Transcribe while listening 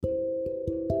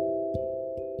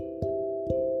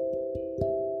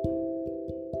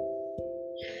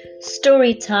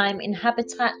Storytime in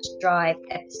Habitat Drive,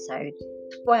 episode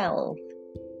 12.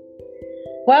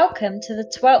 Welcome to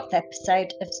the 12th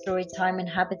episode of Storytime in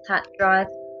Habitat Drive.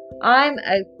 I'm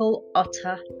Opal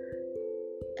Otter,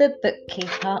 the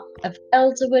bookkeeper of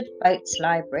Elderwood Boats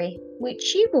Library,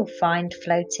 which you will find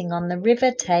floating on the River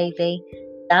Tavy,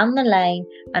 down the lane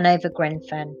and over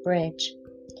Grenfern Bridge.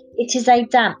 It is a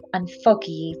damp and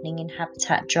foggy evening in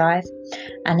Habitat Drive,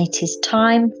 and it is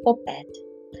time for bed.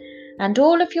 And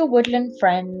all of your woodland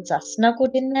friends are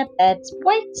snuggled in their beds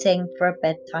waiting for a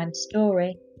bedtime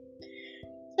story.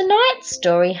 Tonight's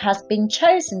story has been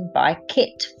chosen by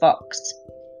Kit Fox,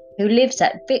 who lives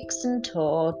at Vixen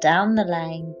Tor down the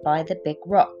lane by the Big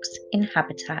Rocks in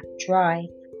Habitat Drive.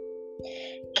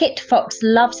 Kit Fox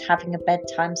loves having a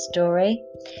bedtime story,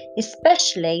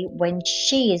 especially when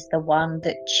she is the one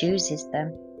that chooses them.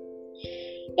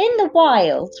 In the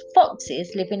wild,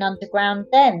 foxes live in underground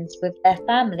dens with their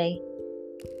family.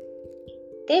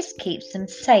 This keeps them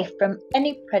safe from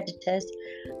any predators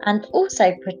and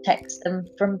also protects them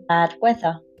from bad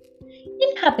weather.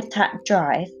 In Habitat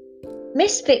Drive,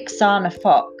 Miss Vixana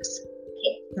Fox,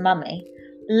 Kit's mummy,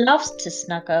 loves to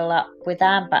snuggle up with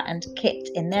Amber and Kit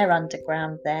in their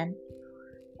underground den,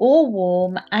 all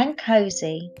warm and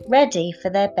cosy, ready for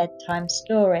their bedtime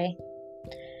story.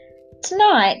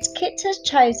 Tonight, Kit has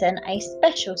chosen a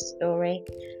special story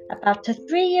about a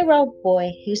 3-year-old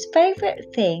boy whose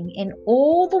favourite thing in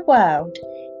all the world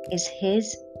is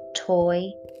his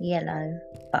toy yellow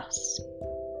bus.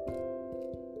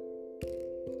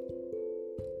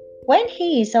 When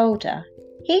he is older,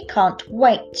 he can't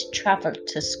wait to travel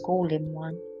to school in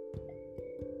one.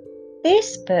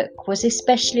 This book was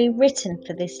especially written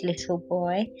for this little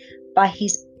boy by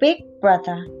his big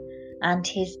brother and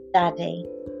his daddy,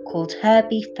 called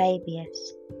Herbie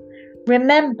Fabius.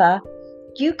 Remember,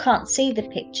 you can't see the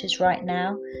pictures right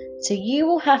now, so you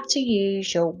will have to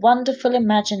use your wonderful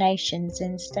imaginations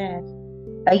instead.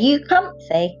 Are you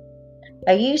comfy?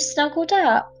 Are you snuggled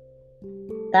up?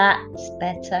 That's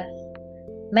better.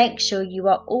 Make sure you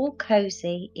are all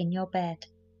cosy in your bed.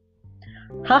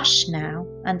 Hush now,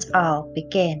 and I'll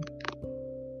begin.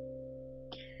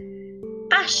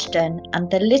 Ashton and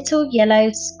the Little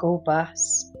Yellow School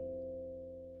Bus.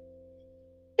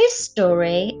 This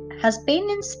story has been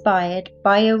inspired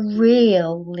by a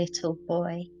real little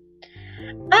boy.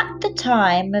 At the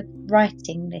time of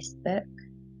writing this book,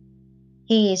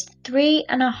 he is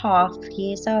 3.5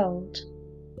 years old.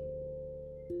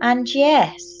 And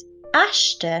yes,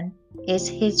 Ashton is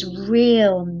his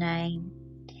real name.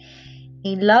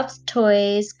 He loves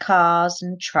toys, cars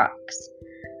and trucks.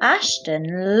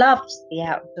 Ashton loves the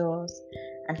outdoors,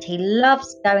 and he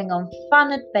loves going on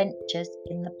fun adventures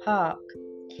in the park.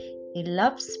 He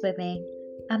loves swimming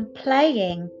and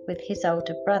playing with his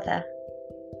older brother.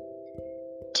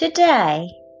 Today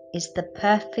is the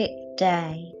perfect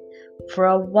day for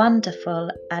a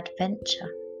wonderful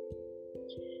adventure.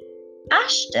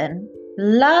 Ashton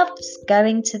loves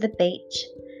going to the beach,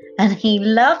 and he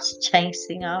loves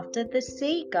chasing after the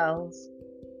seagulls.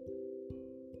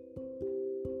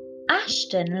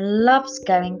 Ashton loves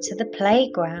going to the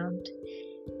playground.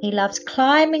 He loves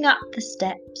climbing up the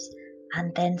steps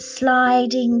and then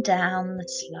sliding down the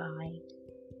slide.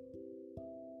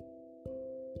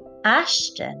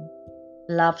 Ashton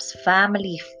loves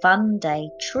family fun day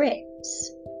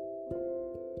trips.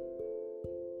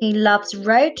 He loves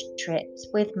road trips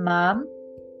with Mum,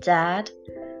 Dad,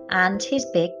 and his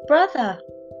big brother.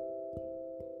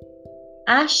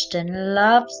 Ashton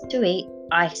loves to eat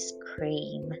ice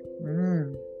cream.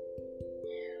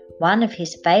 One of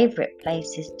his favourite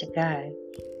places to go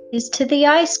is to the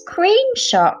ice cream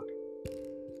shop.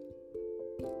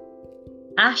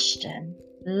 Ashton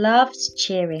loves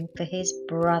cheering for his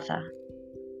brother.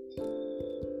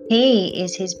 He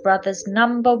is his brother's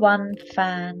 #1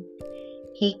 fan.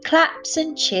 He claps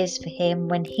and cheers for him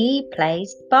when he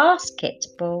plays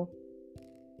basketball.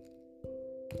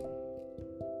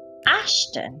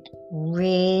 Ashton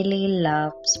really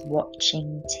loves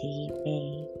watching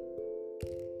TV.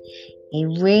 He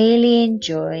really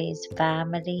enjoys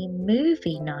family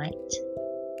movie night.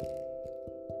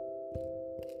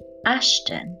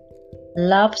 Ashton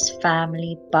loves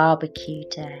family barbecue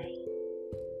day.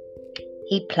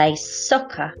 He plays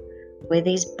soccer with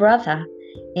his brother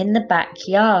in the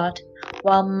backyard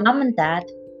while Mum and Dad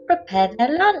prepare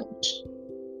their lunch.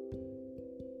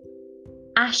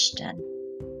 Ashton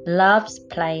loves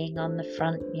playing on the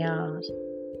front yard.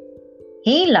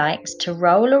 He likes to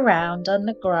roll around on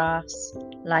the grass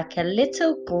like a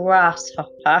little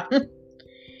grasshopper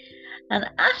And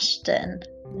Ashton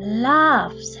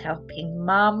loves helping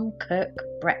Mum cook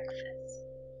breakfast.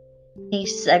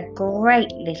 He's a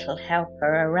great little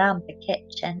helper around the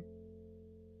kitchen.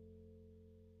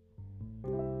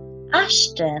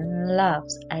 Ashton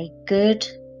loves a good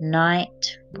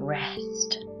night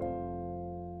rest.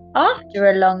 After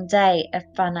a long day of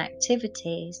fun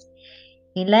activities,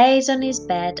 he lays on his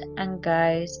bed and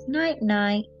goes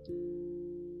night-night.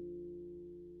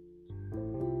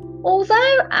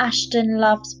 Although Ashton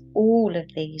loves all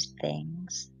of these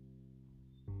things,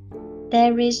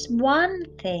 there is one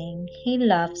thing he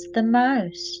loves the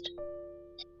most.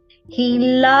 He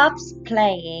loves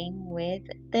playing with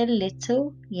the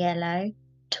little yellow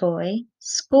toy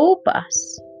school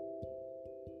bus.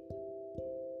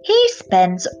 He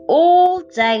spends all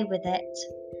day with it,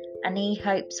 and he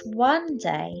hopes one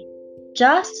day,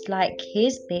 just like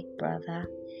his big brother,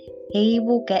 he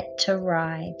will get to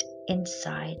ride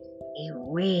inside a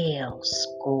real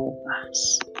school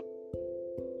bus.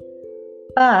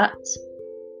 But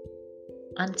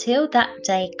until that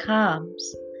day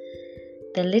comes,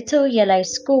 the little yellow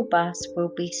school bus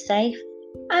will be safe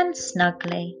and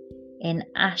snugly in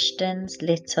Ashton's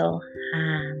little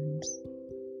hands.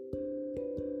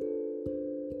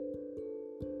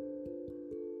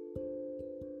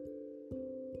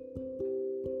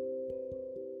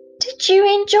 Did you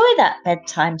enjoy that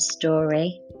bedtime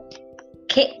story?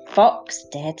 Kit Fox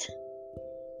did.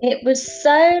 It was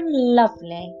so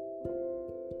lovely.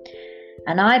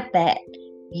 And I bet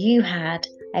you had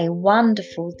a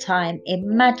wonderful time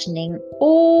imagining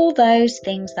all those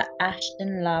things that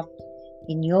Ashton loved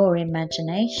in your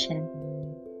imagination.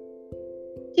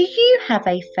 Do you have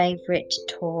a favourite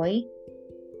toy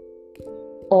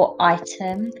or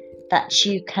item that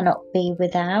you cannot be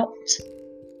without?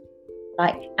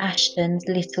 Like Ashton's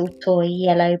little toy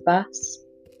yellow bus?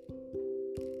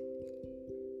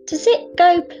 Does it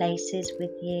go places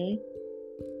with you?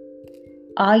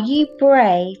 Are you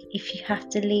brave if you have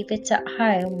to leave it at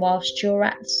home whilst you're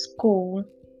at school?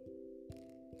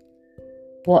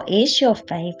 What is your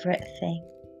favourite thing?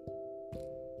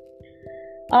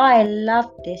 I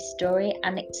loved this story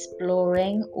and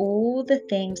exploring all the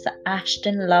things that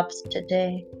Ashton loves to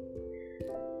do.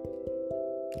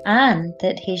 And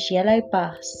that his yellow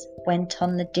bus went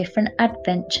on the different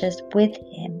adventures with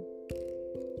him.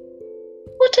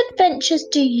 What adventures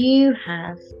do you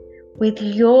have with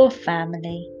your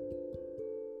family?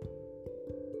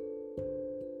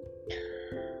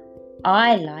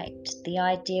 I liked the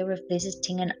idea of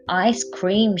visiting an ice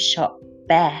cream shop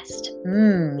best.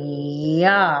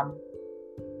 Yum!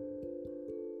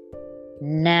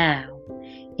 Now,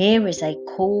 here is a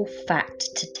cool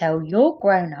fact to tell your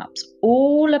grown-ups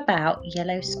all about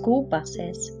yellow school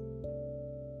buses.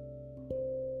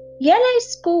 Yellow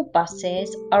school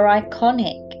buses are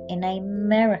iconic in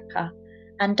America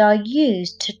and are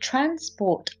used to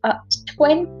transport up to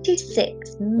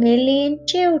 26 million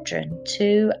children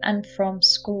to and from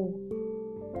school.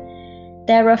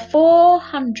 There are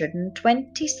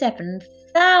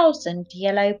 427,000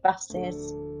 yellow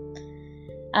buses,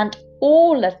 and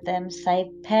all of them save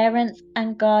parents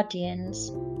and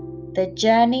guardians the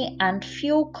journey and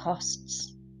fuel costs.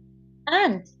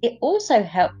 And it also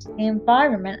helps the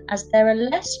environment as there are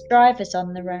less drivers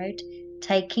on the road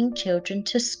taking children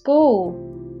to school.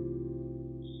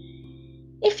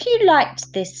 If you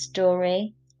liked this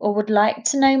story or would like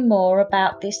to know more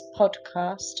about this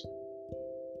podcast,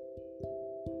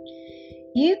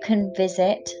 you can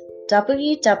visit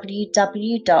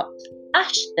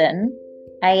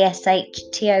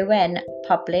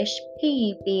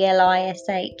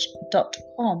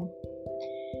www.ashtonpublish.com.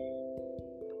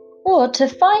 Or to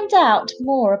find out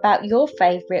more about your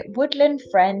favourite woodland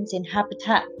friends in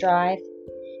Habitat Drive,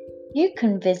 you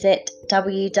can visit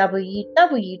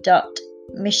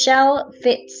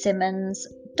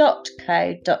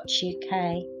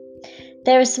www.michellefitzsimmons.co.uk.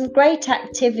 There are some great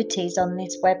activities on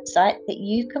this website that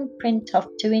you can print off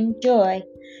to enjoy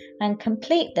and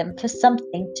complete them for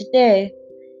something to do.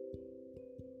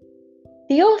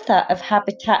 The author of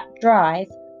Habitat Drive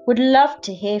would love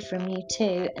to hear from you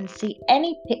too and see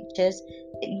any pictures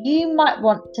that you might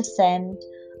want to send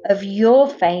of your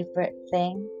favourite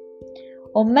thing.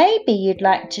 Or maybe you'd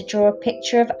like to draw a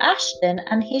picture of Ashton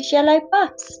and his yellow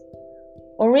bus.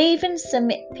 Or even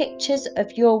submit pictures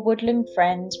of your woodland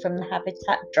friends from the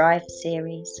Habitat Drive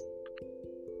series.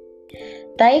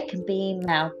 They can be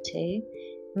emailed to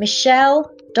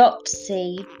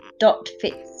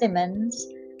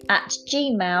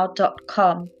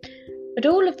michelle.c.fitzsimmons@gmail.com. But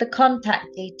all of the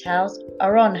contact details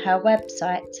are on her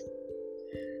website.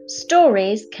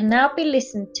 Stories can now be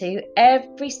listened to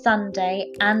every Sunday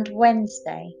and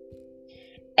Wednesday.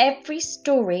 Every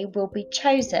story will be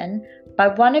chosen by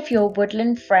one of your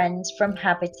woodland friends from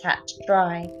Habitat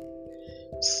Drive.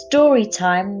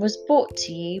 Storytime was brought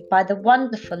to you by the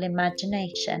wonderful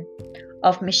imagination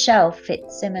of Michelle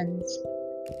Fitzsimmons.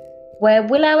 Where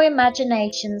will our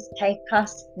imaginations take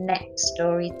us next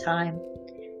story time?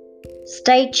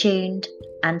 Stay tuned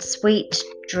and sweet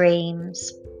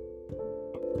dreams.